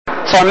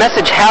So our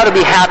message, How to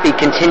Be Happy,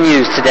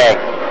 continues today.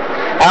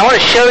 And I want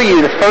to show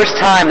you the first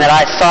time that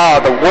I saw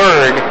the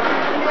word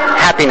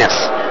happiness.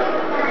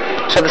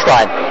 Show the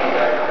slide.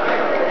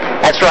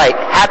 That's right.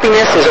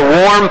 Happiness is a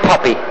warm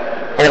puppy.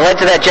 And it led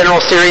to that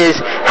general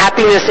series,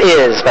 Happiness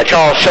Is, by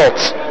Charles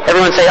Schulz.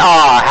 Everyone say,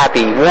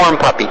 happy,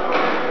 warm puppy.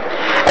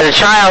 As a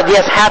child,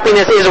 yes,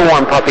 happiness is a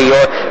warm puppy,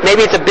 or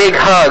maybe it's a big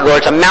hug, or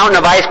it's a mountain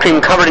of ice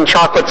cream covered in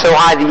chocolate so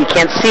high that you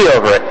can't see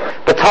over it.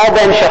 But Tal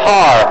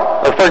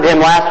Ben-Shahar, referred to him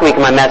last week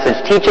in my message,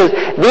 teaches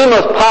the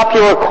most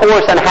popular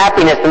course on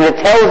happiness, and it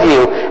tells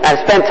you, and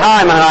I've spent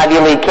time on an Ivy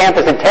League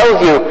campus, it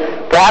tells you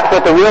perhaps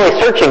what they're really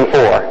searching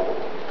for.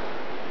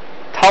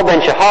 Tal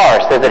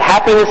Ben-Shahar says that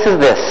happiness is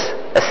this,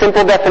 a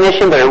simple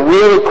definition, but it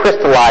really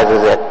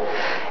crystallizes it.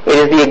 It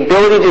is the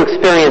ability to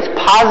experience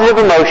positive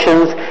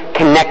emotions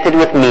connected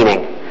with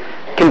meaning.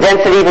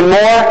 Condense it even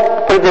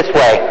more, put it this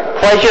way,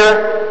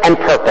 pleasure and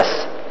purpose.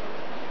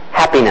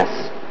 Happiness.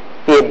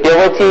 The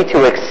ability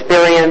to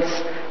experience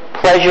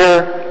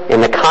pleasure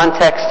in the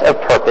context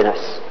of purpose.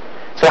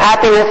 So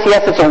happiness,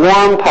 yes, it's a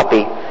warm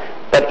puppy,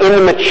 but in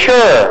the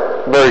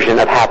mature version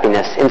of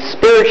happiness, in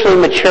spiritually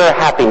mature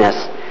happiness,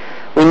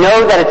 we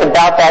know that it's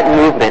about that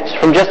movement,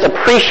 from just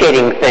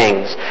appreciating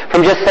things,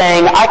 from just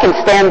saying, I can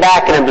stand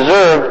back and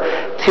observe,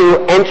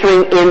 to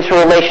entering into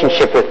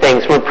relationship with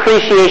things, from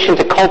appreciation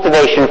to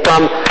cultivation,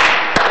 from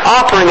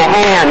offering a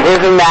hand,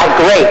 isn't that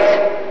great,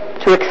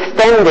 to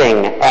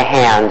extending a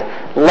hand,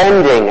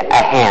 lending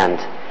a hand.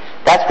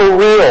 That's where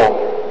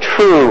real,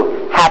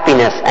 true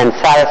happiness and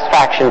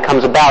satisfaction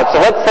comes about. So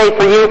let's say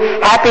for you,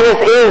 happiness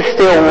is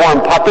still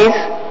warm puppies.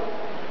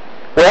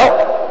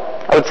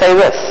 Well, I would say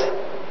this.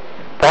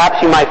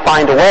 Perhaps you might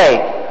find a way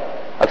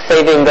of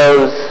saving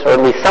those, or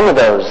at least some of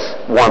those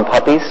warm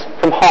puppies,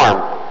 from harm,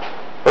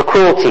 or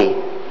cruelty,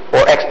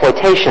 or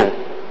exploitation.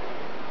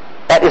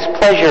 That is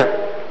pleasure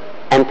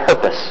and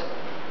purpose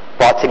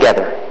brought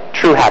together.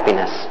 True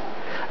happiness.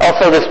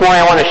 Also this morning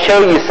I want to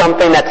show you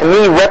something that to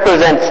me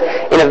represents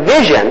in a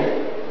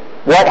vision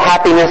what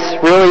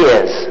happiness really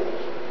is.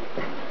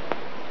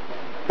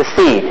 The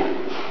seed.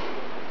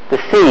 The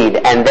seed,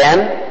 and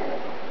then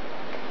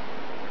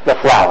the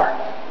flower.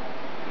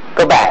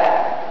 Go back.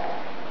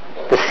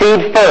 The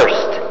seed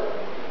first,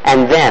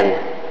 and then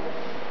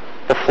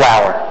the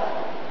flower.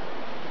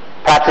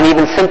 Perhaps an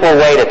even simpler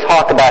way to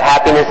talk about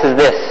happiness is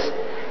this.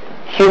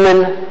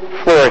 Human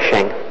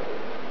flourishing,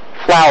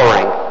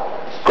 flowering,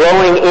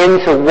 growing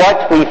into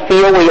what we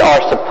feel we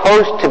are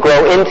supposed to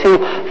grow into,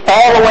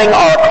 following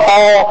our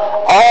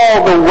call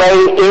all the way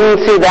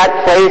into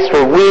that place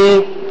where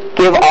we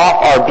give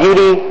off our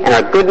beauty and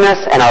our goodness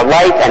and our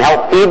light and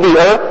help feed the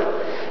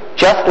earth,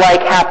 just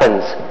like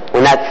happens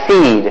when that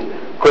seed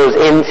grows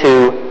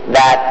into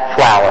that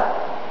flower.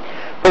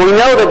 But we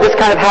know that this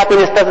kind of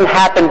happiness doesn't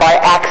happen by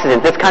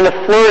accident. This kind of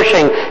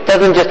flourishing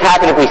doesn't just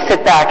happen if we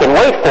sit back and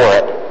wait for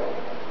it.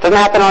 It doesn't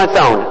happen on its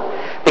own.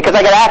 Because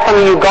I got to ask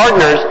some of you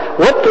gardeners,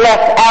 what's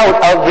left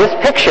out of this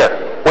picture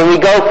when we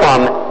go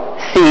from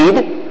seed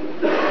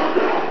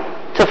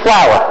to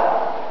flower?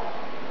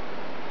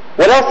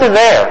 What else is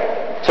there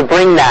to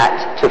bring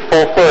that to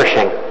full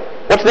flourishing?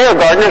 What's there,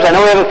 gardeners? I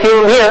know we have a few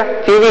of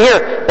you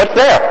here. What's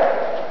there?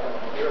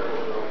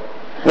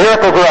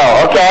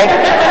 Miracle-Gro, okay?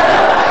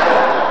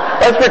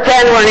 Let's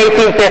pretend we're in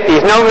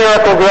 1850s. No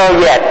Miracle-Gro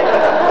yet.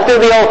 Let's do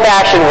the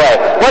old-fashioned way.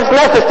 What's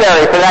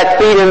necessary for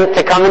that seed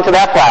to come into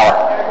that flower?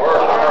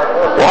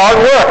 Hard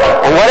work.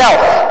 And what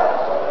else?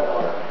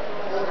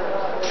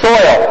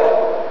 Soil,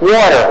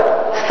 water,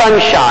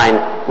 sunshine,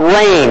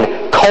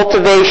 rain,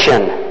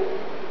 cultivation.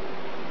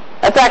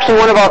 That's actually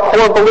one of our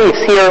core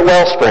beliefs here at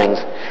Wellsprings.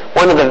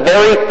 One of the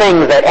very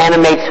things that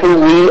animates who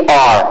we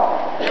are.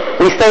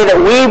 We say that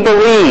we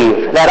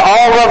believe that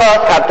all of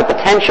us have the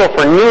potential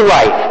for new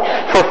life,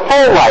 for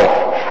full life,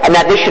 and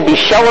that this should be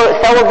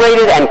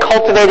celebrated and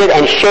cultivated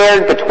and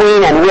shared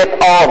between and with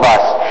all of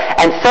us.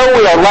 And so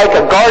we are like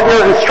a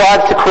gardener who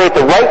strives to create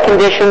the right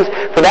conditions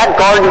for that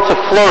garden to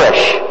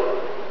flourish.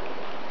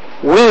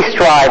 We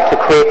strive to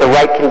create the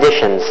right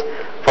conditions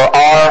for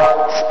our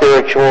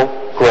spiritual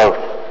growth,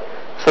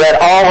 so that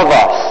all of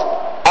us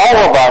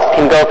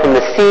can go from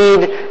the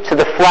seed to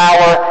the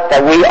flower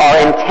that we are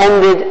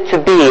intended to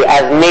be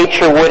as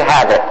nature would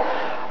have it.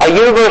 Our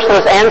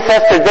universalist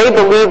ancestors, they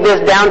believed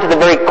this down to the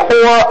very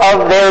core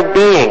of their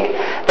being.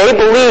 They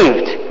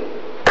believed,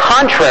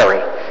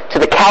 contrary to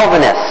the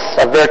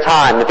Calvinists of their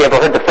time, if you ever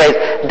heard the phrase,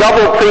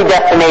 double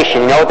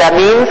predestination. You know what that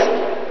means?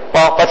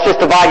 Well, let's just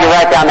divide you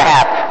right down to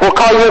half. We'll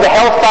call you the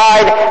hell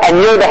side and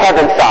you're the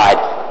heaven side.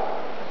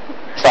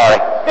 Sorry.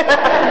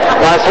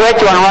 You want to switch?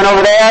 You want to run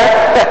over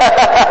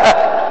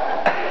there?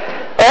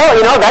 Well,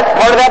 you know, that's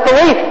part of that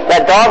belief,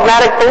 that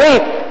dogmatic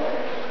belief.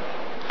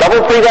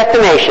 Double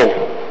predestination.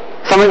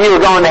 Some of you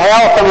are going to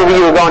hell, some of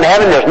you are going to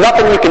heaven. There's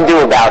nothing you can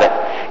do about it.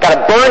 Got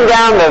to burn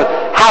down the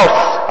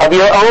house of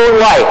your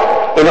own life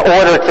in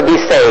order to be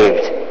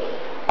saved.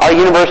 Our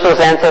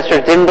Universalist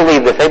ancestors didn't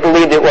believe this. They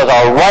believed it was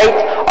our right,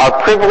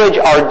 our privilege,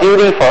 our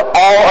duty for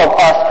all of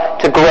us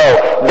to grow.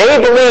 They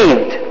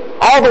believed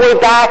all the way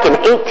back in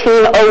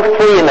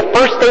 1803 in the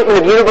first statement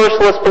of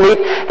Universalist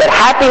belief that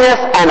happiness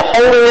and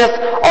holiness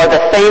are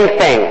the same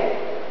thing.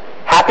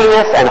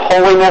 Happiness and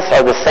holiness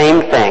are the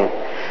same thing.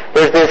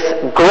 There's this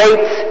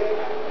great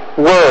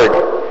word,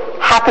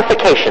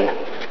 happification.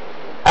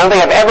 I don't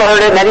think I've ever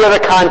heard it in any other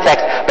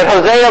context, but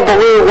Hosea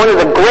Ballou, one of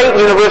the great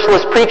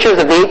Universalist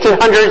preachers of the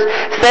 1800s,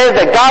 says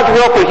that God's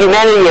will for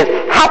humanity is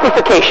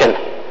happification.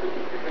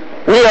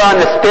 We are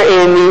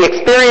in the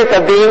experience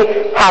of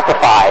being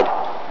happified,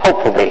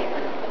 hopefully.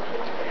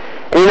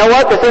 And you know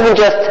what? This isn't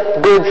just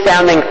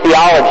good-sounding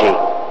theology.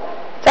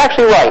 It's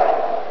actually right.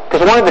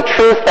 Because one of the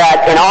truths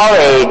that in our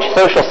age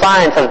social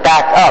science has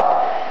backed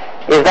up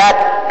is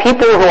that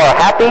people who are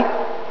happy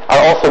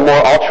are also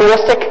more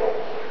altruistic,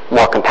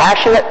 more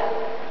compassionate,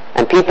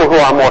 and people who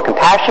are more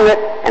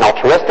compassionate and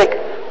altruistic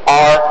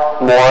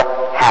are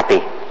more happy.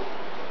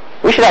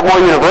 We should have more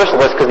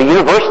Universalists because the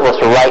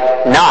Universalists are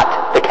right,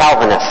 not the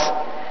Calvinists.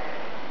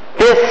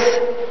 This,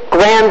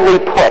 grandly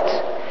put,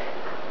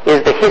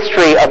 is the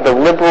history of the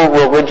liberal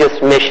religious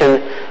mission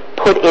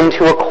put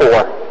into a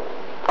core,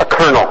 a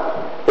kernel,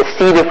 the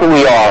seed of who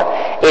we are.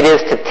 It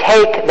is to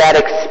take that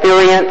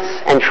experience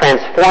and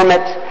transform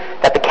it,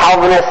 that the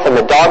Calvinists and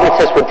the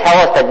dogmatists would tell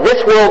us that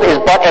this world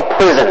is but a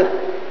prison.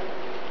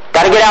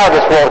 Got to get out of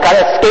this world. Got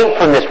to escape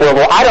from this world.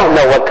 Well, I don't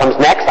know what comes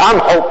next. I'm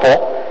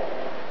hopeful.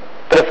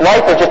 But if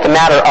life is just a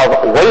matter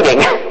of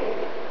waiting,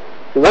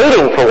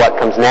 waiting for what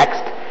comes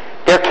next,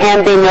 there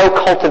can be no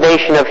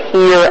cultivation of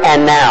here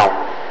and now.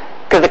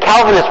 Because the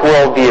Calvinist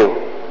worldview,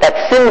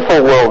 that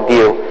sinful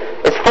worldview,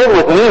 is filled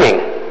with meaning.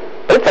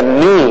 But it's a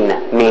mean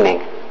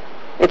meaning.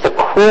 It's a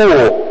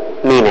cruel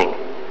meaning.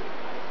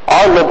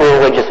 Our liberal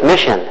religious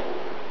mission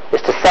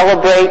is to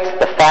celebrate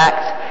the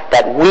fact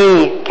that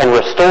we can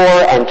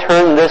restore and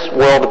turn this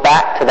world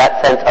back to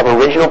that sense of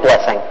original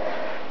blessing,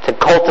 to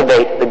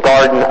cultivate the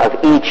garden of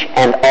each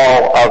and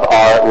all of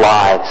our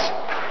lives,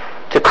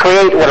 to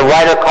create what a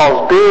writer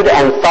calls good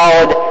and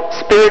solid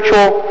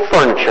spiritual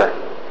furniture.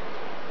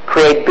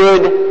 Create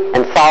good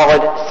and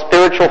solid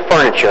spiritual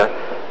furniture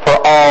for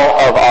all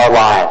of our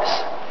lives.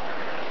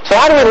 So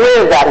how do we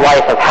live that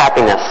life of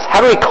happiness?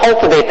 How do we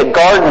cultivate the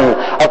garden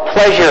of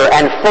pleasure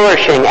and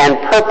flourishing and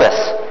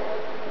purpose?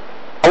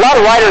 A lot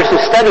of writers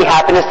who study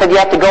happiness said you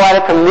have to go at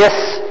it from this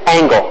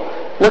angle.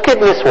 Look at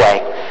it this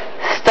way.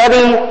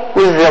 Study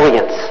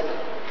resilience.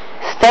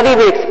 Study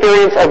the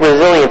experience of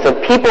resilience, of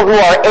people who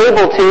are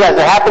able to, as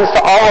it happens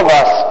to all of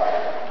us,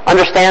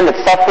 understand that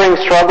suffering,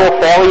 struggle,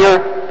 failure,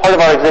 part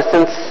of our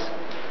existence,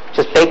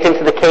 just baked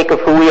into the cake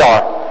of who we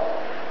are.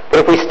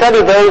 But if we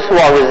study those who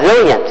are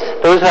resilient,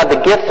 those who have the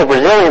gifts of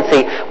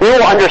resiliency, we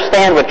will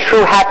understand what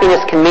true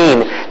happiness can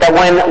mean. That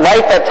when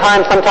life at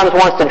times sometimes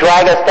wants to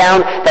drag us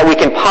down, that we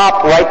can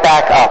pop right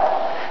back up.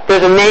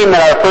 There's a name that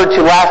I referred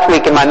to last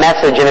week in my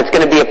message, and it's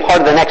going to be a part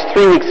of the next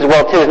 3 weeks as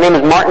well, too. His name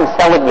is Martin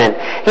Seligman.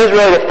 He's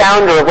really the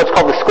founder of what's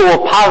called the School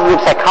of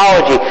Positive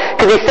Psychology,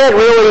 because he said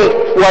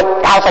really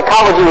how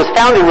psychology was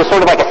founded was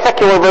sort of like a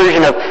secular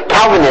version of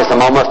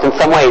Calvinism almost in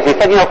some ways. He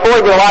said,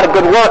 Freud did a lot of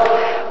good work,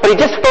 but he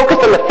just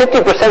focused on the 50%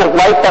 of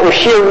life that was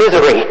sheer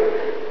misery.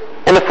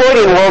 And the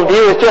Freudian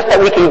worldview is just that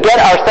we can get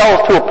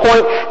ourselves to a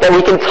point that we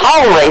can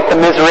tolerate the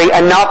misery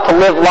enough to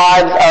live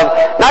lives of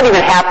not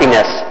even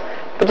happiness,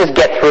 but just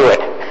get through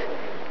it.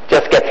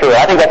 Just get through it.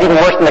 I think that's even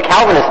worse than the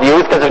Calvinist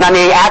views because there's not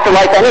any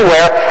afterlife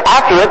anywhere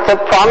after it to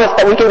promise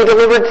that we can be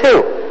delivered too.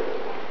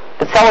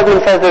 But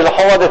Seligman says there's a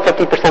whole other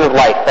 50% of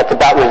life that's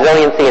about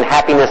resiliency and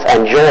happiness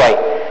and joy.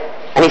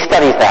 And he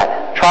studies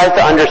that, tries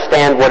to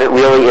understand what it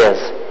really is.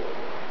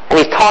 And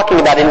he's talking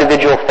about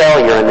individual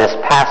failure in this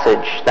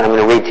passage that I'm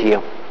going to read to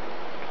you.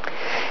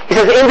 He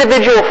says,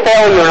 individual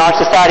failure in our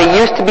society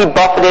used to be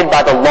buffeted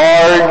by the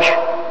large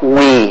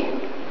we.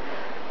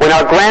 When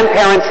our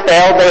grandparents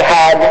failed, they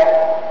had,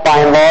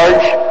 by and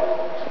large,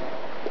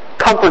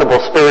 comfortable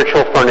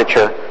spiritual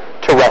furniture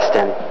to rest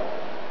in.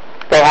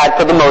 They had,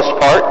 for the most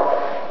part,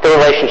 the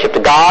relationship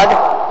to God,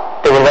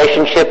 the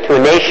relationship to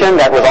a nation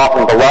that was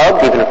often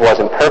beloved, even if it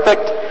wasn't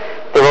perfect,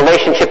 the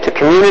relationship to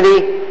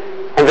community,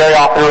 and very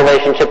often a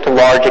relationship to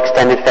large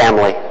extended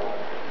family.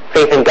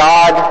 Faith in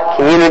God,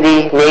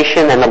 community,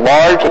 nation, and the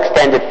large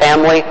extended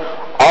family,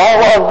 all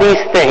of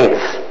these things,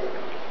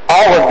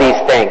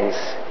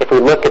 if we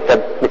look at the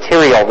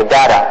material, the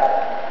data,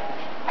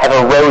 have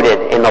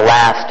eroded in the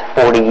last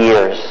 40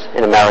 years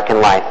in American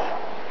life.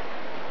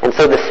 And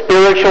so the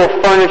spiritual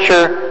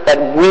furniture that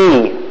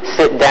we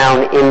sit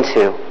down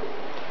into,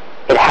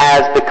 it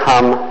has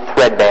become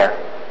threadbare.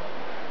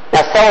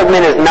 Now,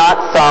 Seligman is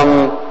not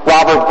some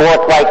Robert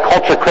Bork-like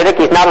culture critic.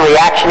 He's not a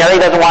reactionary. He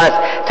doesn't want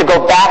us to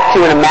go back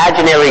to an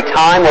imaginary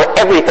time where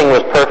everything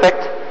was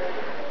perfect.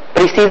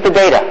 But he sees the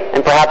data,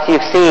 and perhaps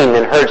you've seen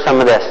and heard some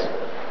of this.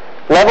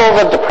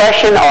 Levels of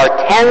depression are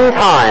 10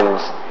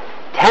 times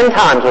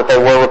what they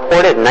were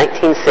reported in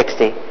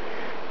 1960.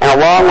 And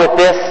along with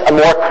this, a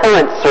more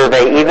current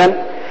survey even,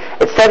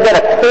 it said that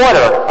a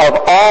quarter of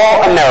all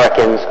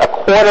Americans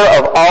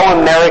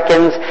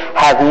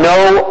have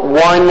no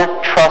one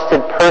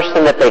trusted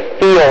person that they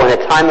feel in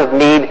a time of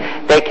need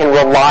they can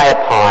rely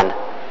upon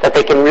that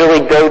they can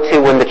really go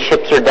to when the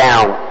chips are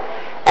down.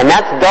 And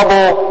that's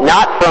double,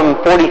 not from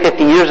 40,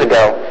 50 years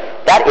ago.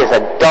 That is a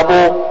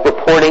double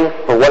reporting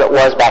for what it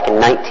was back in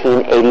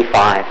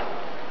 1985.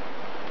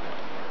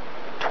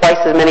 Twice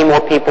as many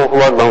more people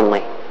who are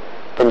lonely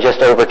than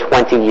just over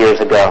 20 years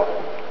ago.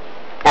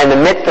 And in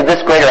the midst of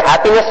this greater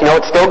happiness, you know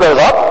it still goes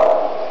up?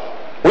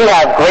 We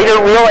have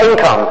greater real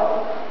income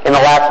in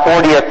the last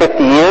 40 or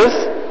 50 years.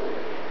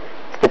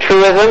 It's the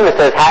truism that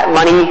says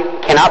money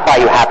cannot buy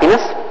you happiness.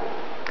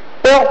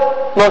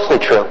 Well, mostly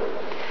true.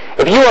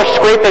 If you are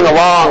scraping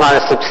along on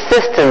a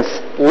subsistence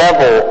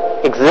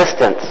level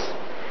existence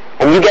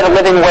and you get a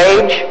living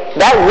wage,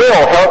 that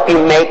will help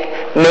you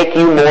make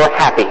you more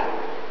happy.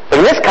 But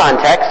in this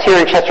context, here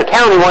in Chester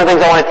County, one of the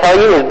things I want to tell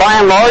you is by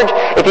and large,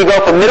 if you go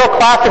from middle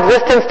class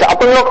existence to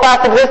upper middle class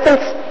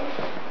existence,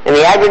 in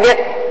the aggregate,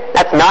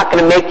 that's not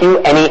going to make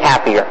you any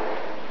happier.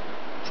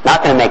 It's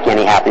not going to make you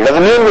any happier. It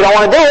doesn't mean we don't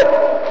want to do it,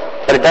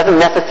 but it doesn't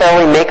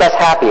necessarily make us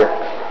happier.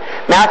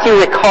 Matthew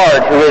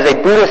Ricard, who is a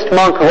Buddhist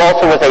monk who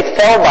also was a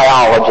cell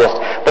biologist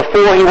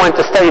before he went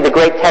to study the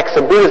great texts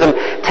of Buddhism,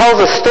 tells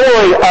a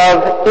story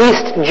of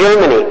East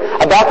Germany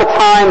about the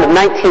time of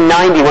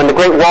 1990 when the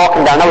Great Wall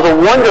came down. That was a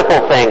wonderful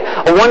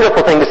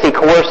thing to see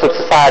coercive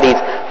societies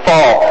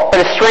fall.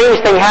 But a strange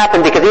thing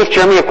happened because East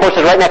Germany, of course,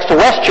 is right next to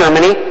West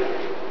Germany.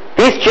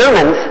 These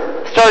Germans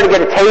started to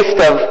get a taste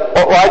of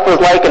what life was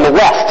like in the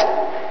West.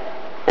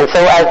 And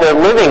so as their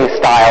living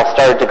style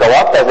started to go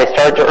up, as they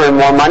started to earn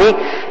more money,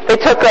 they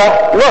took a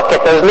look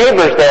at those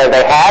neighbors there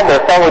they had,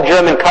 their fellow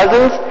German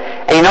cousins,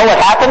 and you know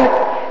what happened?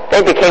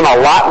 They became a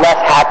lot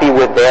less happy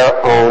with their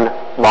own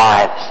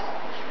lives.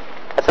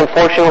 That's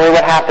unfortunately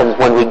what happens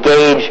when we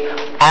gauge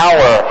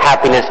our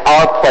happiness,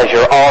 our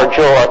pleasure, our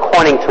joy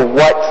according to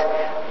what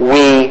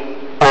we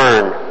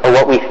earn or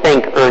what we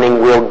think earning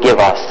will give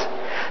us.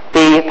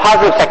 The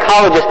positive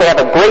psychologists, they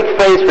have a great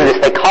phrase for this.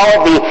 They call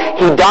it the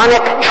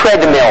hedonic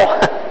treadmill.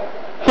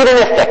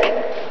 Hedonistic.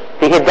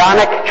 The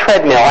hedonic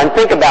treadmill. And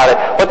think about it.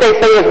 What they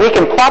say is we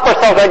can plop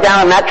ourselves right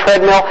down on that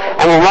treadmill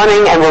and we're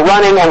running and we're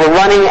running and we're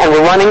running and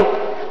we're running,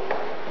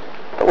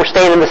 but we're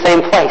staying in the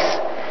same place.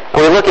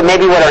 And we look at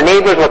maybe what our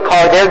neighbors, what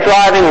car they're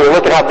driving, we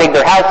look at how big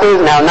their house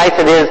is and how nice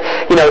it is,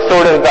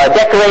 sort of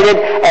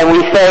decorated, and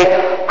we say,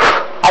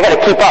 I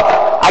gotta keep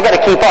up. I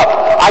gotta keep up.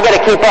 I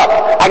gotta keep up.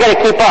 I gotta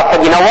keep up.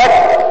 But you know what?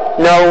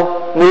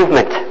 No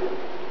movement.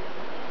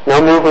 No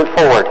movement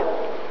forward.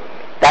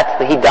 That's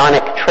the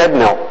hedonic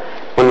treadmill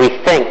when we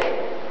think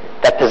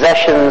that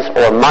possessions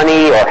or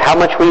money or how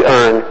much we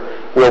earn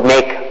will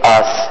make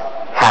us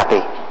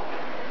happy.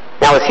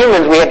 Now as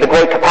humans we have the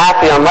great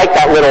capacity, unlike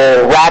that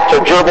little rat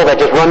or gerbil that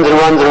just runs and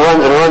runs and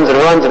runs and runs and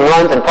runs and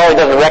runs and probably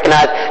doesn't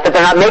recognize that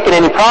they're not making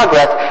any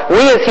progress, we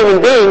as human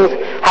beings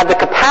have the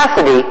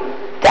capacity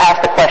to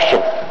ask the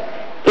question,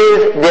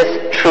 is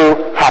this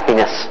true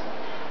happiness?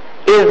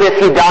 Is this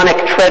hedonic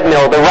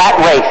treadmill, the rat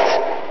race,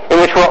 in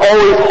which we're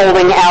always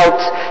holding out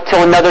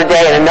till another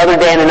day and another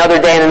day and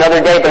another day and another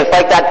day, but it's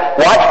like that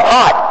watch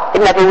pot. It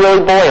never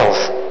really boils.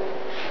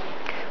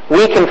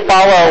 We can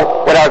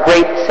follow what our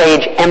great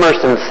sage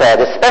Emerson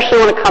said, especially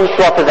when it comes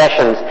to our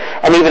possessions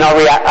and even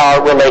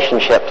our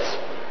relationships.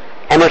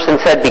 Emerson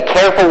said, be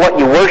careful what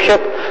you worship,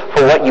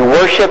 for what you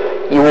worship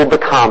you will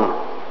become.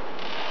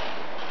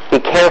 Be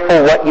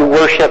careful what you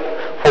worship,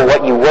 for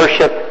what you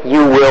worship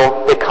you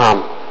will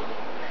become.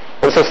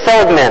 And so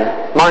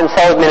Martin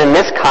Seligman in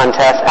this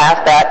contest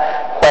asked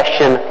that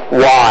question,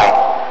 why?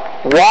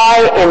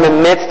 Why in the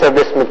midst of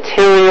this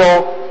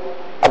material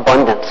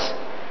abundance,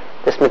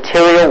 this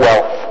material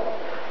wealth,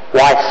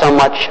 why so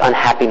much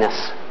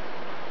unhappiness?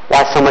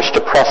 Why so much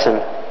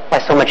depression? Why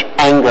so much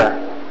anger?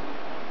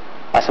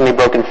 Why so many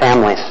broken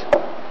families?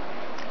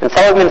 And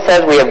Seligman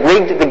says we have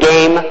rigged the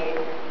game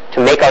to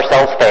make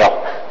ourselves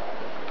fail.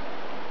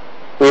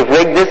 We've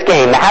rigged this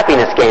game, the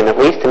happiness game at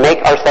least, to make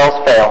ourselves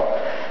fail.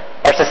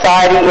 Our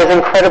society is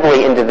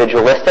incredibly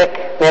individualistic.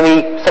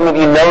 Maybe some of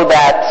you know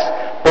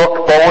that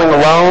book, Bowling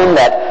Alone,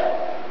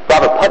 that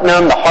Robert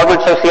Putnam, the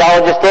Harvard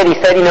sociologist, did. He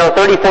said,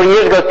 34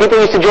 years ago, people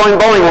used to join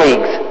bowling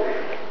leagues.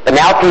 But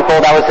now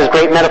that was his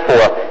great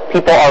metaphor,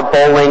 people are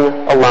bowling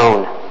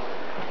alone.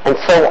 And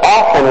so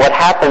often what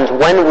happens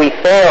when we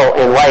fail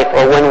in life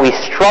or when we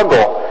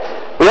struggle,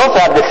 we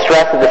also have this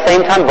stress at the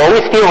same time, but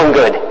always feeling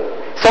good.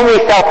 So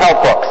many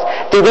self-help books.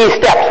 Do these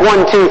steps,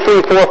 1, 2,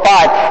 3, 4,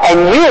 5, and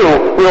you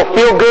will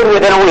feel good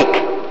within a week.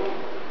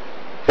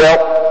 Well,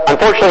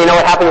 unfortunately, you know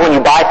what happens when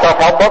you buy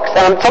self-help books?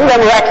 And some of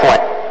them are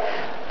excellent.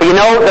 But you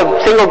know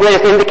the single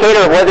greatest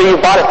indicator of whether you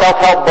bought a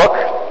self-help book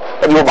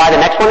that you will buy the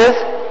next one is?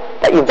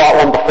 That you bought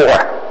one before.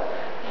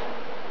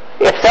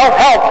 If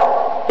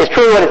self-help is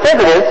truly what it says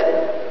it is,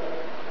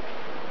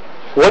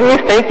 wouldn't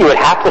you think you would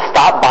have to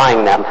stop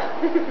buying them?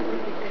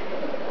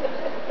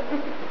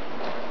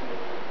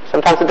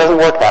 Sometimes it doesn't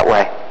work that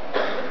way.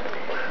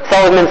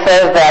 Seligman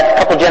says that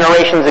a couple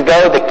generations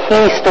ago, the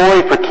key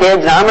story for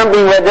kids, and I remember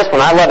you read this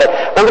one, I love it.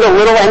 Remember the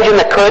little engine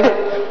that could?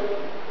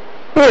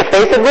 You're going to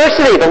face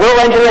adversity, the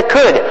little engine that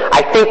could.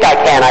 I think I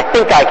can, I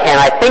think I can,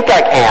 I think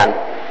I can.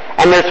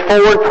 And there's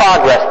forward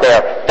progress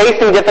there.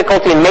 Facing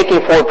difficulty and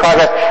making forward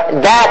progress,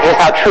 that is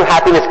how true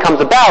happiness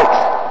comes about.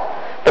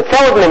 But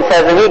Seligman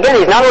says, and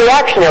again, he's not a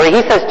reactionary,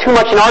 he says too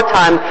much in our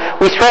time,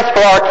 we stress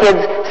for our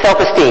kids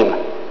self-esteem.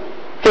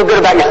 Feel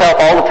good about yourself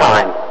all the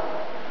time.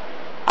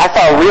 I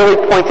saw a really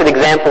pointed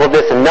example of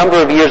this a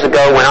number of years ago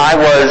when I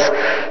was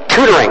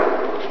tutoring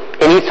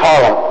in East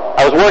Harlem.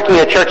 I was working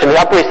at a church in the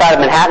Upper East Side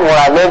of Manhattan where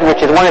I lived, which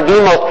is one of the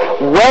most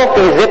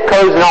wealthy zip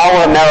codes in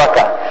all of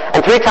America. And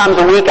 3 times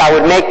a week I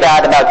would make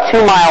that about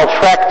 2-mile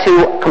trek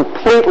to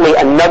completely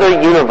another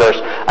universe,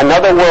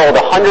 another world,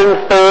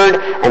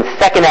 103rd and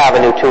 2nd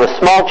Avenue, to a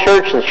small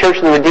church, the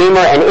Church of the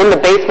Redeemer, and in the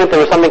basement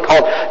there was something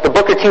called the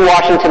Booker T.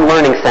 Washington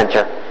Learning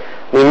Center.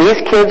 I mean,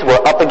 these kids were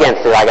up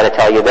against it, I got to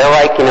tell you. They're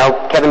like,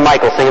 Kevin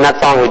Michaels singing that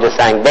song we just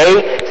sang.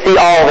 They see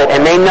all of it,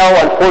 and they know,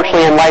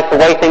 unfortunately, in life, the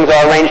way things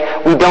are arranged,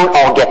 we don't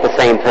all get the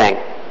same thing.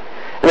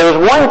 And there was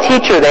one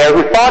teacher there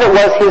who thought it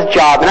was his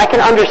job, and I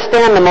can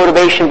understand the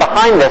motivation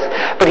behind this,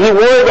 but he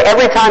would,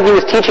 every time he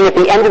was teaching at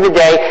the end of the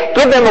day,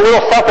 give them a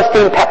little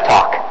self-esteem pep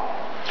talk.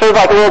 Sort of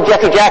like a little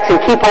Jesse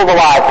Jackson, keep hope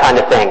alive kind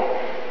of thing.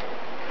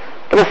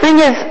 But the thing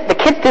is, the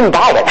kids didn't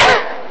buy it.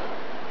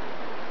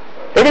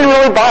 They didn't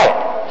really buy it.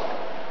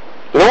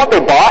 You know what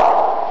they bought?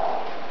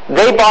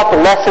 They bought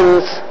the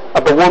lessons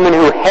of the woman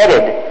who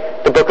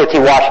headed the Booker T.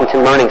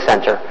 Washington Learning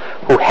Center,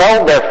 who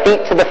held their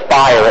feet to the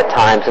fire at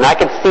times, and I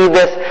could see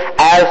this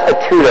as a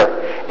tutor.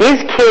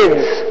 These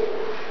kids,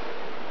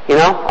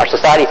 our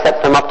society sets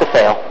them up to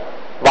fail.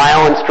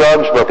 Violence,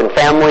 drugs, broken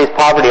families,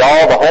 poverty, the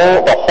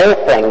whole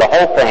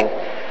thing.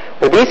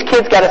 Where these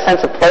kids got a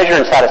sense of pleasure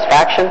and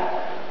satisfaction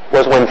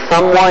was when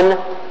someone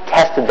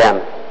tested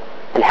them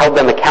and held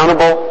them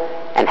accountable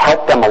and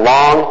helped them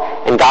along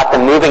and got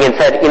them moving and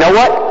said, you know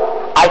what?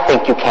 I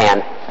think you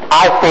can.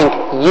 I think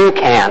you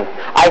can.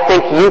 I think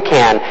you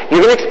can.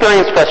 You're going to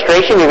experience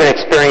frustration. You're going to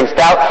experience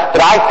doubt.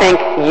 But I think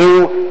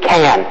you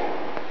can.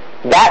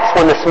 That's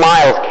when the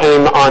smiles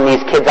came on these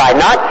kids' eyes.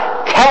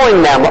 Not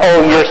telling them,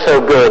 oh, you're so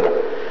good,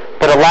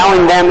 but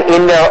allowing them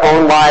in their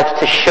own lives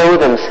to show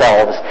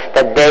themselves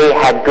that they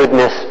had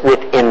goodness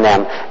within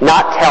them.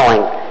 Not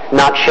telling,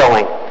 not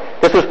showing.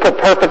 This was put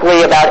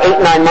perfectly about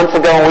 8-9 months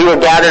ago when we were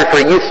gathered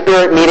for a youth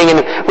spirit meeting,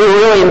 and we were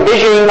really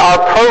envisioning our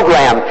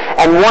program.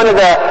 And one of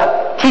the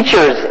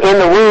teachers in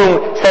the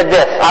room said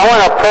this: I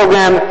want our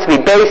program to be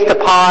based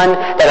upon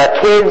that our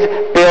kids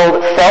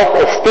build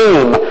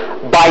self-esteem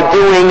by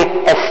doing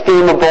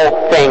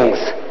esteemable things.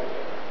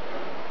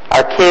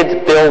 Our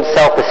kids build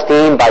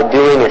self-esteem by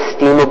doing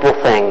esteemable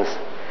things.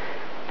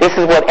 This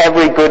is what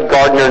every good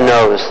gardener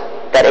knows,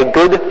 that a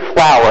good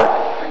flower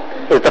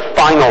is the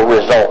final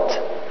result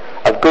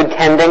of good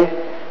tending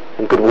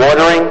and good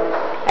watering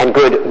and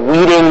good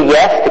weeding,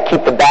 yes, to keep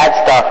the bad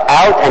stuff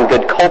out, and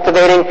good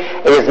cultivating.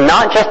 It is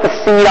not just the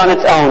seed on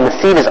its own. The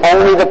seed is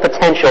only the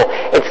potential.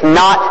 It's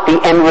not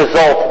the end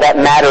result that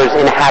matters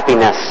in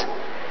happiness.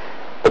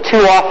 But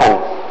too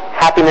often,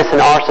 happiness in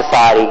our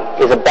society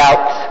is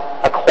about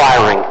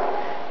acquiring.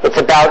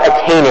 It's about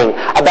attaining,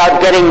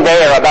 about getting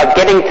there, about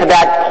getting to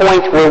that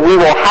point where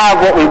we will have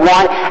what we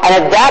want, and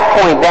at that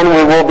point then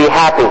we will be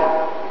happy.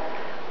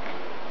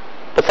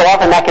 But so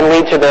often that can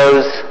lead to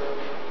those,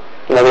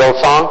 the old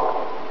song?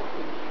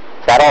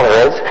 Is that all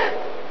there is?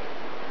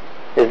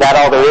 Is that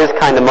all there is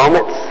kind of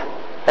moments?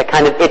 That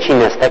kind of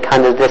itchiness, that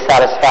kind of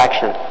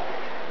dissatisfaction.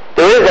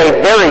 There is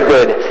a very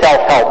good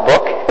self-help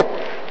book.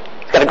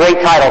 It's got a great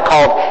title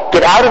called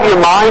Get Out of Your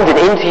Mind and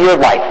Into Your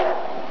Life.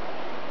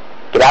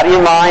 Get out of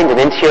your mind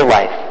and into your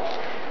life.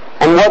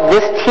 And what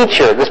this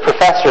teacher, this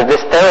professor,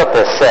 this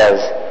therapist says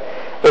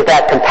is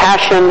that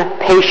compassion,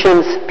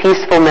 patience,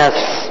 peacefulness,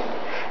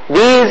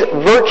 these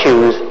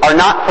virtues are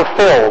not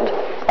fulfilled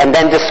and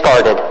then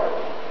discarded,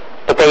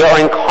 but they are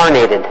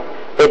incarnated.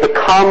 They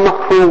become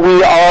who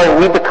we are, and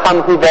we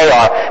become who they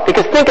are.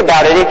 Because think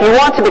about it, if you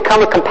want to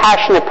become a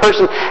compassionate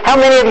person, how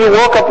many of you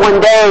woke up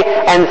one day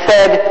and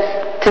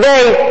said,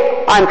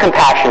 today I'm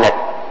compassionate.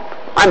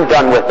 I'm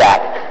done with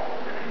that.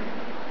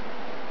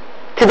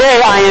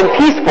 Today I am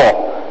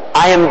peaceful.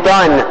 I am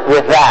done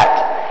with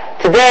that.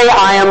 Today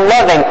I am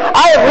loving.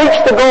 I have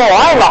reached the goal.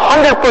 I am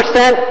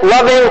 100%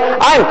 loving.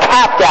 I'm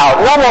capped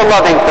out. No more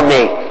loving for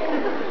me.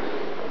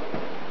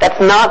 That's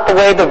not the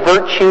way the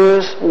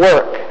virtues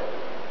work.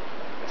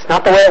 It's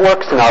not the way it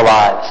works in our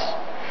lives.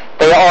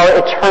 They are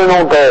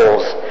eternal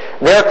goals.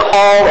 Their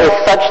call is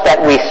such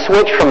that we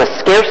switch from a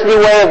scarcity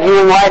way of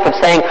viewing life, of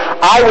saying,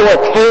 I will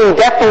attain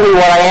definitely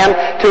what I am,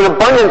 to an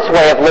abundance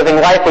way of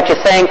living life, which is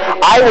saying,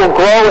 I will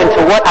grow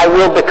into what I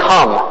will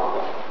become.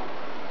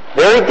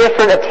 Very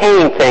different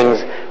attaining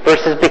things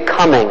versus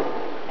becoming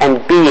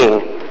and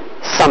being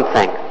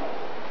something.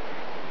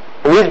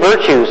 And these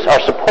virtues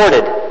are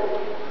supported,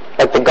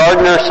 like the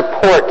gardener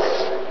supports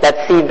that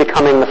seed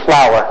becoming the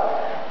flower.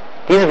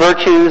 These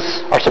virtues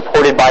are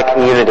supported by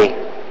community,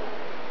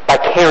 by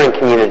caring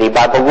community,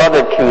 by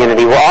beloved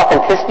community, where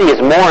authenticity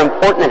is more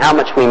important than how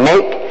much we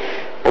make,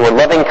 and where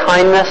loving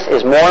kindness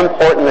is more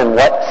important than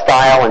what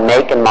style and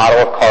make and model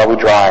of car we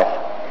drive.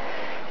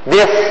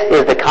 This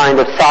is the kind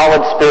of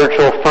solid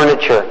spiritual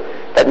furniture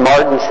that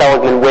Martin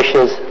Seligman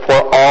wishes for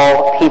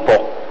all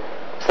people,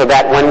 so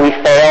that when we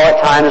fail at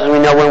times, we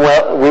know we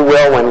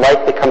will, when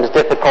life becomes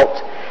difficult,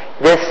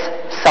 this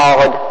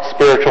solid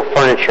spiritual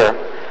furniture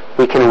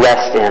we can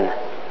rest in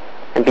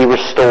and be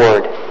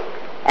restored,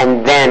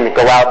 and then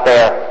go out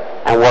there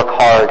and work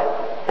hard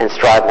and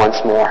strive once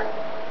more.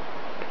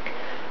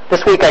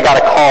 This week I got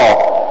a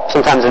call.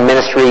 Sometimes in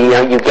ministry,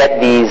 you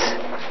get these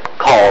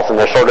calls, and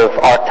they're sort of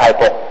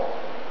archetypal.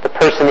 The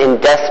person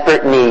in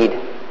desperate need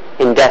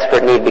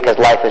because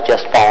life has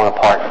just fallen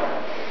apart.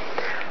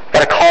 I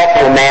got a call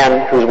from a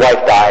man whose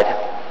wife died,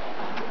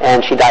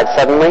 and she died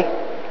suddenly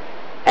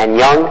and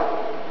young,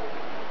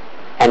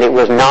 and it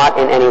was not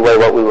in any way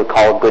what we would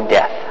call a good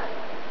death.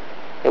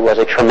 It was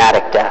a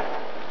traumatic death.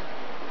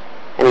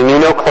 And he knew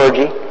no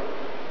clergy,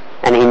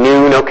 and he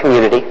knew no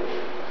community,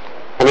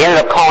 and he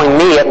ended up calling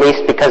me, at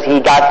least because he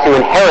got to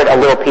inherit a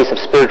little piece of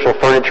spiritual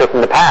furniture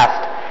from the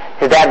past.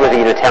 His dad was a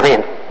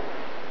Unitarian,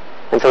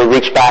 and so he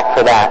reached back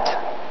for that.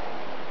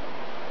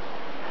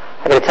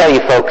 I got to tell you,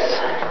 folks,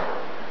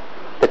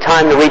 the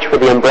time to reach for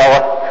the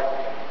umbrella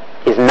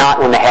is not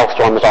when the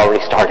hailstorm has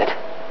already started.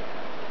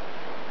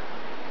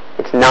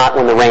 It's not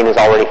when the rain is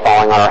already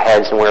falling on our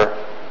heads and we're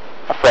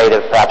afraid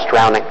of perhaps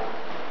drowning.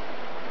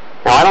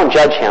 Now, I don't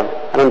judge him.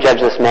 I don't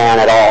judge this man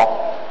at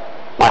all.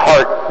 My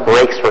heart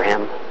breaks for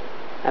him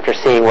after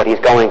seeing what he's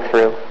going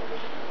through.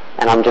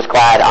 And I'm just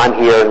glad I'm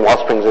here and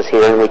Wellsprings is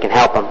here and we can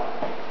help him.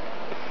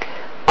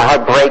 My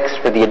heart breaks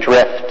for the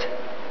adrift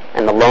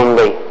and the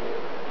lonely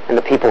and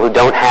the people who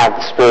don't have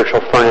the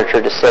spiritual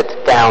furniture to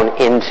sit down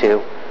into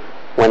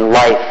when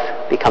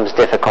life becomes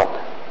difficult.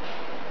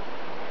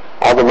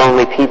 All the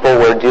lonely people,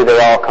 where do they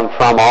all come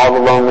from? All the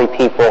lonely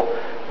people,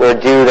 where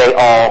do they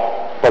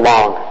all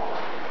belong?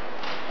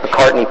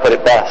 McCartney put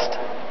it best.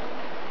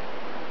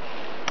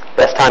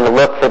 Best time to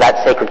look for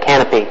that sacred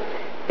canopy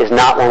is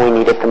not when we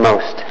need it the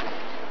most.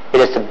 It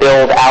is to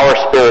build our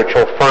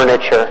spiritual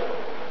furniture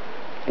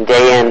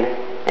day in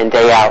and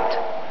day out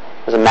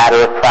as a matter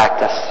of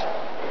practice.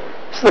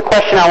 This is the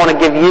question I want to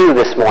give you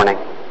this morning.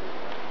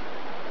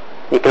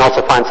 You can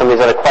also find some of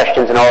these other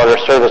questions in our order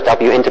of service to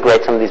help you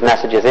integrate some of these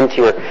messages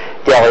into your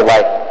daily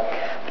life.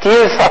 To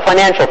use a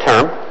financial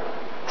term,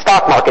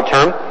 stock market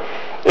term,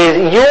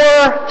 is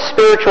your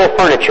spiritual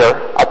furniture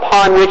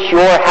upon which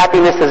your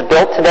happiness is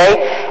built today,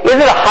 is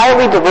it a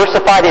highly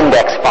diversified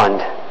index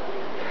fund?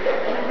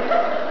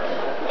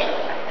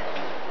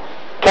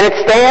 Can it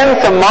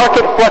stand some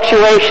market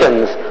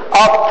fluctuations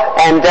up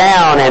and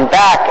down and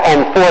back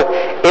and forth?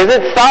 Is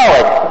it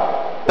solid?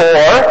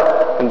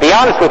 Or, be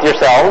honest with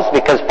yourselves,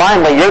 because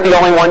finally you're the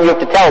only one you have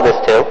to tell this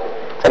to.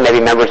 So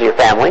maybe members of your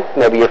family,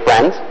 maybe your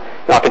friends.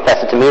 You don't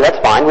confess it to me, that's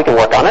fine. We can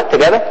work on it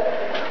together.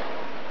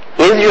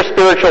 Is your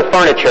spiritual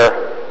furniture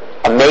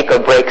a make or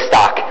break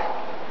stock?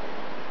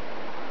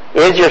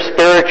 Is your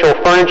spiritual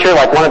furniture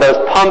like one of those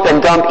pump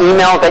and dump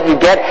emails that you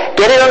get?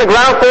 Get it on the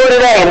ground floor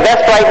today,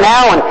 invest right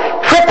now, and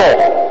triple,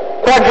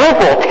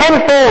 quadruple,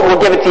 tenfold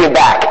will give it to you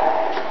back.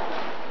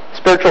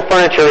 Spiritual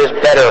furniture is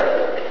better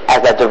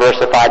as that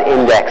diversified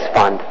index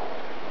fund.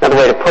 Another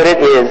way to put it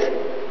is,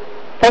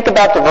 think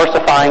about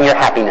diversifying your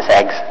happiness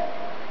eggs.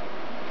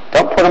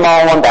 Don't put them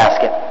all in one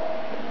basket.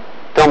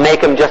 Don't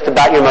make them just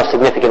about your most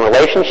significant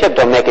relationship.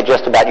 Don't make it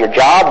just about your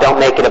job. Don't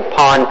make it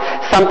upon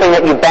something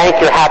that you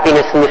bank your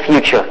happiness in the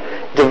future.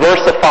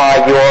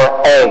 Diversify your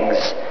eggs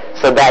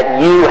so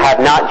that you have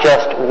not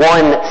just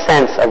one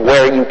sense of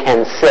where you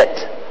can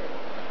sit,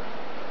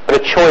 but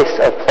a choice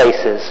of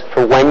places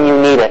for when you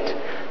need it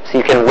so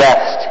you can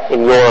rest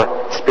in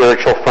your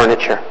spiritual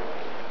furniture.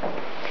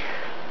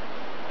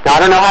 Now, I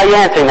don't know how you're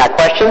answering that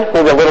question.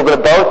 Maybe a little bit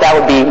of both. That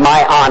would be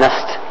my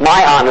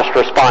honest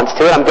response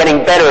to it. I'm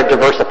getting better at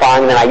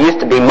diversifying than I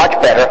used to be, much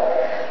better.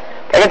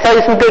 I can tell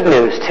you some good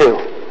news, too.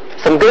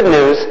 Some good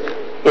news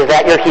is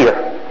that you're here.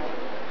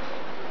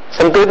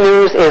 Some good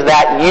news is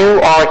that you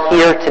are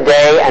here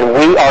today and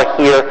we are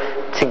here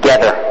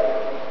together.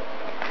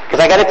 Because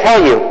I got to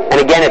tell you,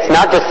 and again, it's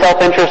not just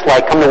self-interest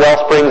like come to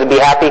Wellsprings and be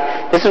happy.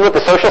 This is what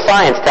the social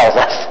science tells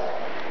us.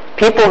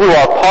 People who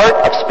are part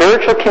of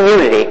spiritual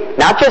community,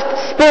 not just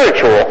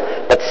spiritual,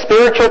 but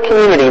spiritual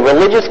community,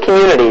 religious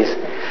communities,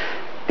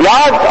 the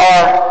odds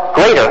are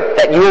greater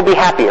that you will be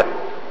happier.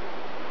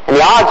 And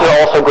the odds are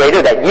also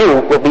greater that you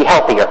will be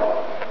healthier.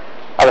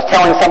 I was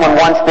telling someone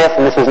once this,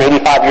 and this was an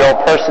 85-year-old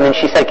person, and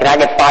she said, "Can I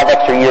get 5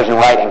 extra years in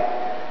writing?"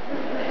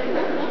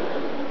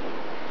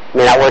 It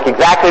may not work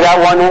exactly that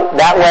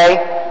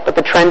way, but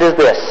the trend is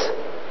this,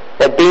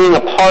 that being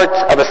a part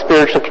of a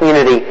spiritual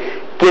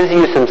community gives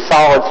you some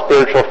solid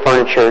spiritual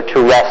furniture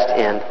to rest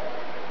in.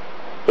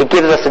 It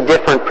gives us a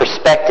different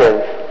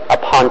perspective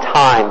upon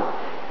time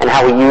and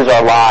how we use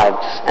our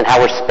lives and how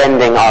we're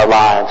spending our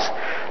lives.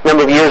 A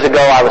number of years ago,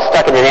 I was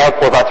stuck in an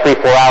airport about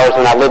 3-4 hours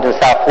when I lived in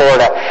South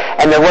Florida,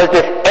 and there was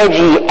this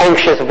edgy,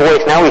 anxious voice,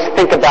 and I always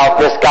think about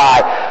this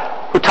guy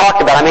who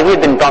talked about, he had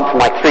been bumped from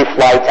like 3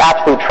 flights,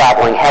 absolute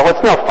traveling hell.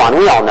 It's no fun.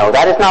 We all know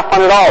that. It's not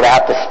fun at all to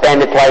have to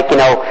spend. It's like,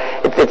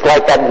 it's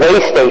like that way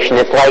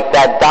station. It's like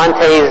that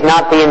Dante's,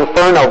 not the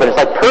Inferno, but it's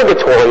like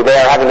purgatory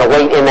there, having to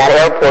wait in that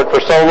airport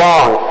for so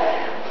long.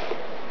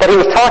 But he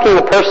was talking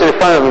to the person in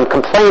front of him,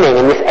 complaining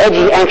in this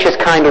edgy, anxious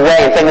kind of way,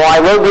 and saying, well, I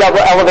rode the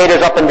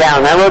elevators up and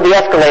down, and I rode the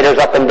escalators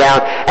up and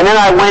down, and then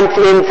I went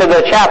into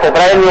the chapel,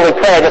 but I didn't really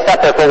pray, I just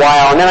sat there for a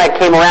while, and then I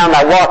came around, and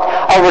I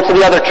walked over to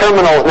the other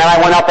terminals, and then I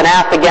went up and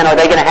asked again, are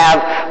they going to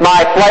have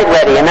my flight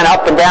ready? And then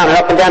up and down, and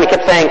up and down. He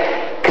kept saying,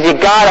 because you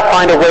got to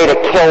find a way to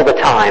kill the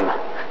time.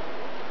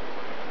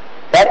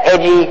 That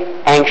edgy,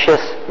 anxious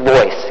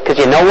voice. Because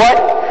you know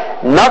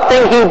what?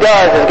 Nothing he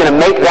does is going to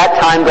make that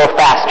time go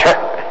faster.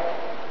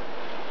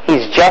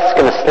 He's just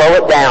going to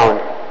slow it down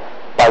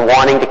by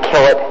wanting to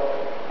kill it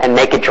and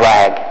make it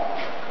drag.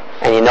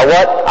 And you know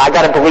what? I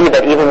got to believe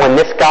that even when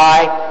this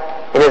guy,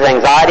 in his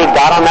anxiety,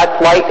 got on that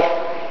flight,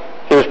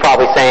 he was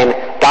probably saying,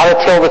 got to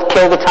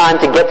kill the time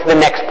to get to the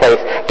next place.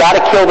 Got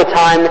to kill the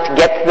time to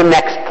get to the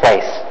next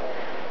place.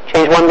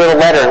 Change one little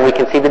letter and we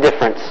can see the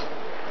difference.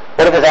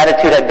 What if his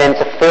attitude had been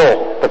to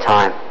fill the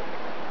time?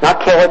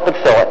 Not kill it, but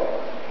fill it.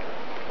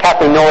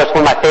 Kathleen Norris,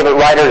 one of my favorite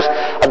writers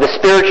of the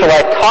spiritual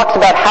life, talks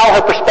about how her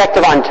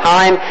perspective on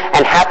time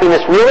and happiness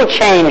really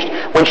changed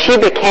when she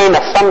became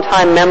a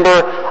sometime member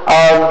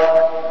of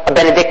a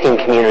Benedictine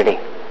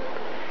community.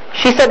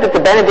 She said that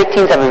the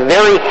Benedictines have a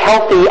very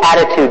healthy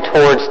attitude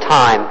towards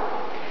time.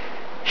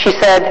 She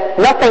said,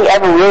 nothing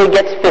ever really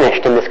gets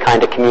finished in this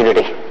kind of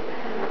community.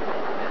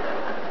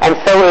 And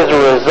so as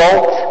a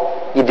result,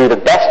 you do the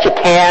best you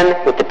can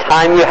with the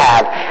time you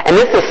have. And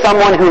this is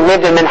someone who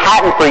lived in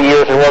Manhattan for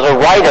years and was a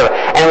writer.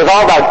 And it was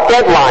all about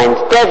deadlines,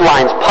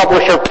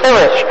 publish or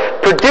perish,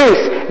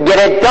 produce,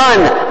 get it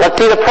done, let's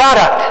see the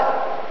product.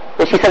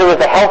 And she said it was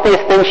the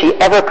healthiest thing she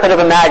ever could have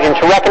imagined,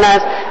 to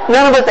recognize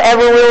none of us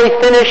ever really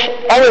finish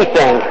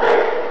anything.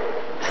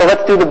 So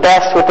let's do the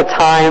best with the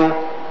time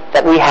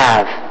that we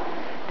have.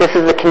 This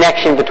is the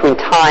connection between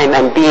time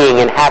and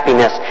being and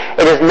happiness.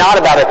 It is not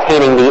about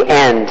attaining the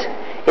end.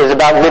 It is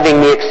about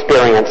living the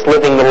experience,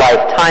 living the life.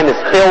 Time is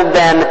filled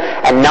then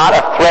and not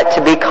a threat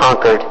to be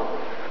conquered.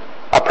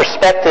 Our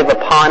perspective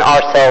upon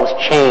ourselves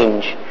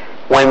change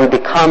when we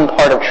become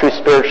part of true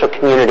spiritual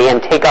community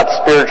and take up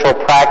spiritual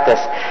practice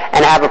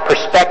and have a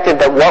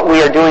perspective that what we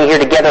are doing here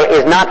together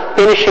is not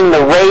finishing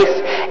the race.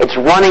 It's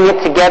running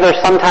it together,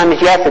 sometimes,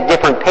 yes, at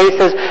different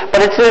paces, but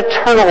it's an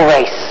eternal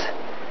race.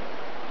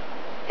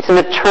 It's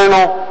an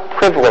eternal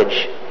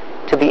privilege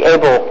to be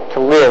able to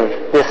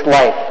live this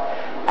life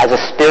as a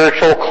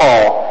spiritual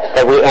call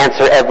that we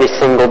answer every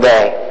single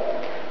day.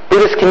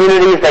 Buddhist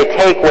communities, they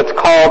take what's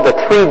called the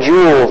 3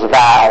 jewels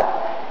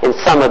vow in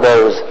some of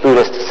those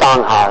Buddhist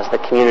sanghas, the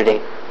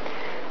community.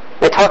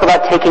 They talk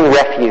about taking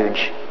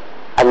refuge.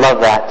 I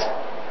love that.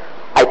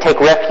 I take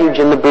refuge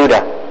in the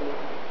Buddha.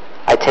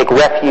 I take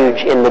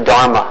refuge in the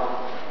Dharma,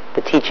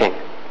 the teaching.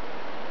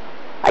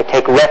 I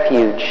take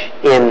refuge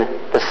in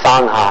the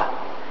Sangha,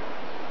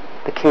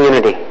 the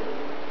community.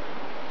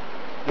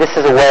 This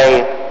is a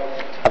way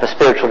of a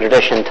spiritual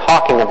tradition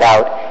talking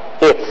about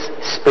its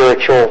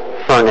spiritual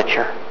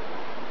furniture.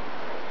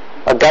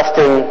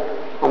 Augustine,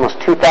 almost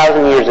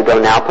 2,000 years ago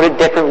now, put it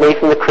differently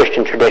from the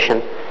Christian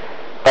tradition,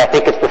 but I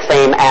think it's the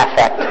same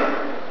affect,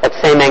 that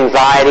same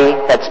anxiety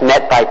that's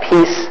met by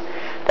peace,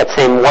 that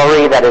same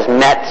worry that is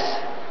met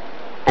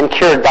and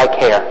cured by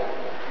care.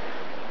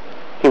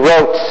 He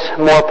wrote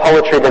more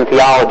poetry than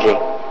theology.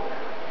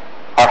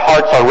 Our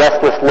hearts are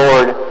restless,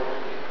 Lord,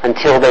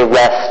 until they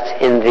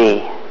rest in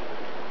Thee.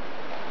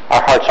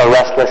 Our hearts are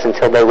restless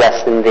until they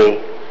rest in Thee.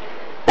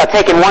 Now,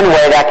 taken one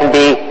way, that can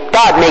be,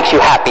 God makes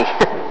you happy.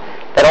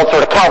 That old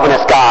sort of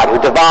Calvinist God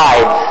who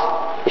divides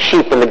the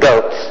sheep and the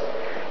goats.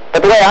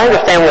 But the way I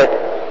understand what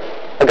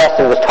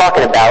Augustine was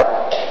talking about,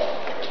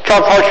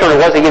 Charles Hartshorne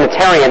was a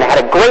Unitarian, had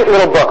a great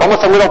little book,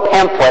 almost a little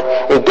pamphlet.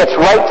 It gets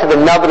right to the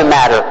nub of the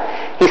matter.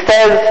 He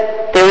says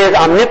there is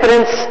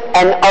omnipotence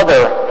and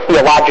other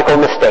theological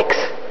mistakes.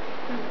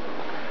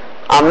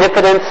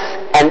 Omnipotence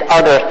and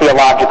other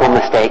theological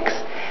mistakes.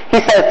 He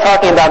says,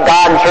 talking about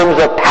God in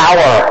terms of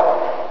power,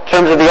 in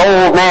terms of the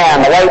old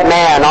man, the white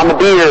man on the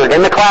beard,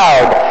 in the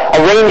cloud,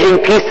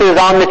 arranging pieces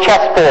on the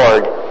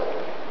chessboard.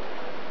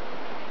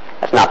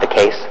 That's not the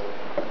case.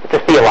 It's a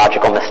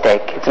theological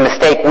mistake. It's a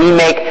mistake we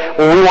make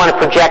when we want to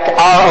project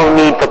our own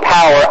need for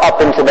power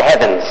up into the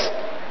heavens.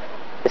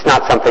 It's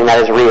not something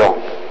that is real.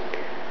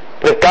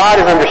 But if God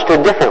is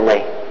understood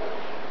differently,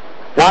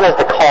 not as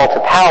the call to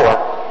power,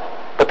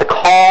 but the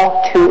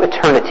call to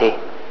eternity,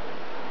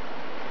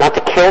 not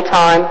to kill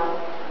time,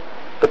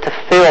 but to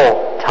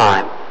fill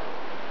time.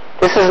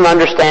 This is an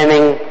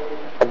understanding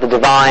of the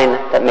divine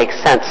that makes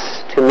sense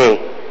to me,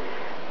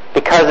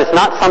 because it's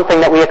not something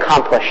that we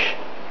accomplish.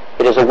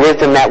 It is a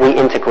wisdom that we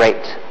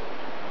integrate.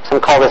 Some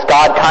call this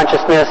God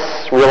consciousness,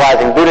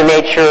 realizing Buddha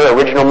nature,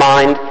 original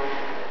mind.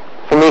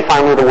 For me,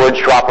 finally, the words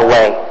drop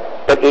away.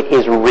 But it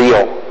is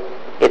real.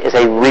 It is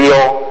a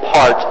real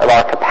part of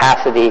our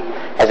capacity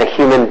as a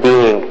human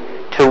being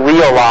to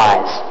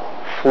realize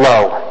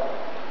flow.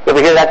 You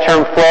ever hear that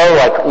term flow,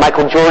 like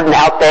Michael Jordan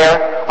out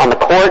there on the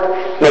court,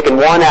 making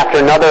one after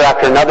another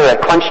at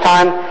crunch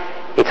time?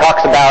 He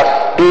talks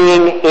about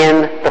being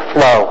in the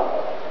flow.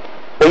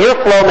 Well, your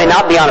flow may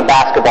not be on a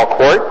basketball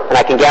court, and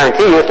I can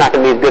guarantee you it's not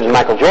going to be as good as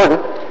Michael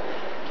Jordan.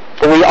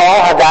 That we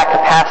all have that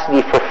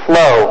capacity for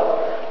flow,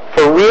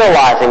 for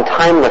realizing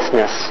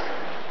timelessness,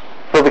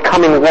 for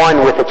becoming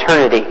one with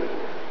eternity.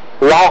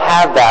 We all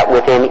have that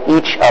within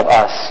each of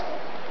us.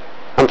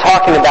 I'm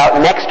talking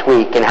about next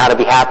week and how to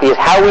be happy is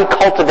how we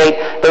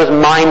cultivate those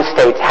mind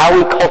states, how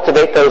we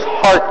cultivate those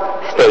heart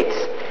states.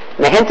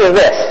 And the hint is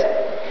this,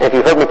 and if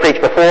you've heard me preach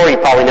before, you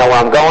probably know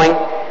where I'm going.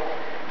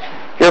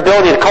 Your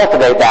ability to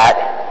cultivate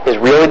that is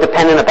really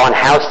dependent upon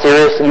how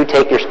seriously you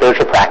take your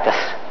spiritual practice.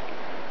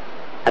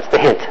 That's the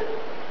hint.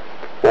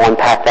 We'll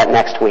unpack that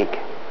next week.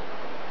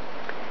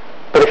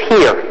 But if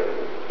here,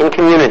 in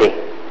community,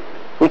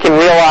 we can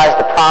realize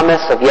the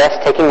promise of, yes,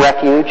 taking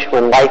refuge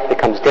when life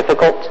becomes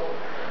difficult,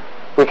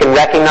 we can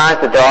recognize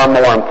that there are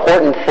more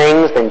important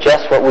things than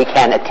just what we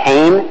can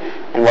attain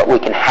and what we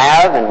can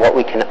have and what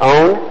we can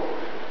own,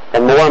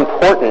 then more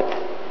important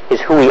is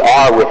who we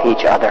are with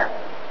each other.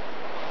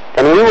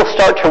 Then we will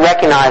start to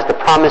recognize the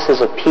promises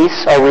of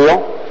peace are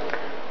real,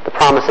 the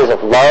promises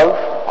of love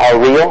are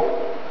real,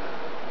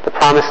 the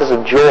promises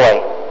of joy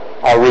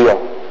are real,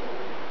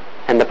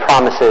 and the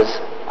promises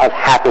of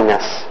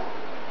happiness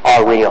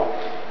are real.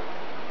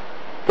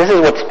 This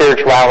is what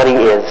spirituality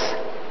is.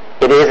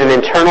 It is an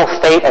internal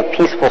state of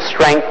peaceful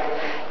strength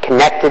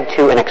connected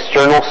to an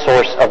external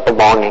source of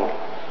belonging.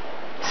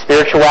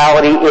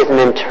 Spirituality is an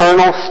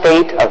internal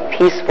state of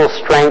peaceful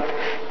strength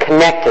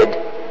connected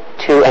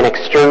to an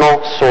external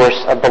source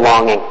of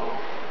belonging.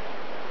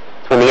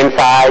 It's when the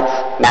insides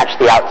match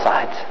the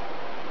outsides.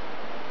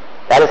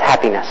 That is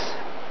happiness.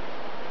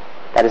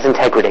 That is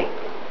integrity.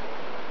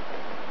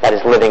 That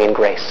is living in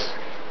grace.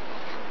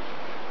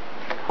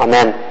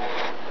 Amen.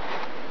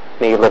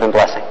 May you live in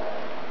blessing.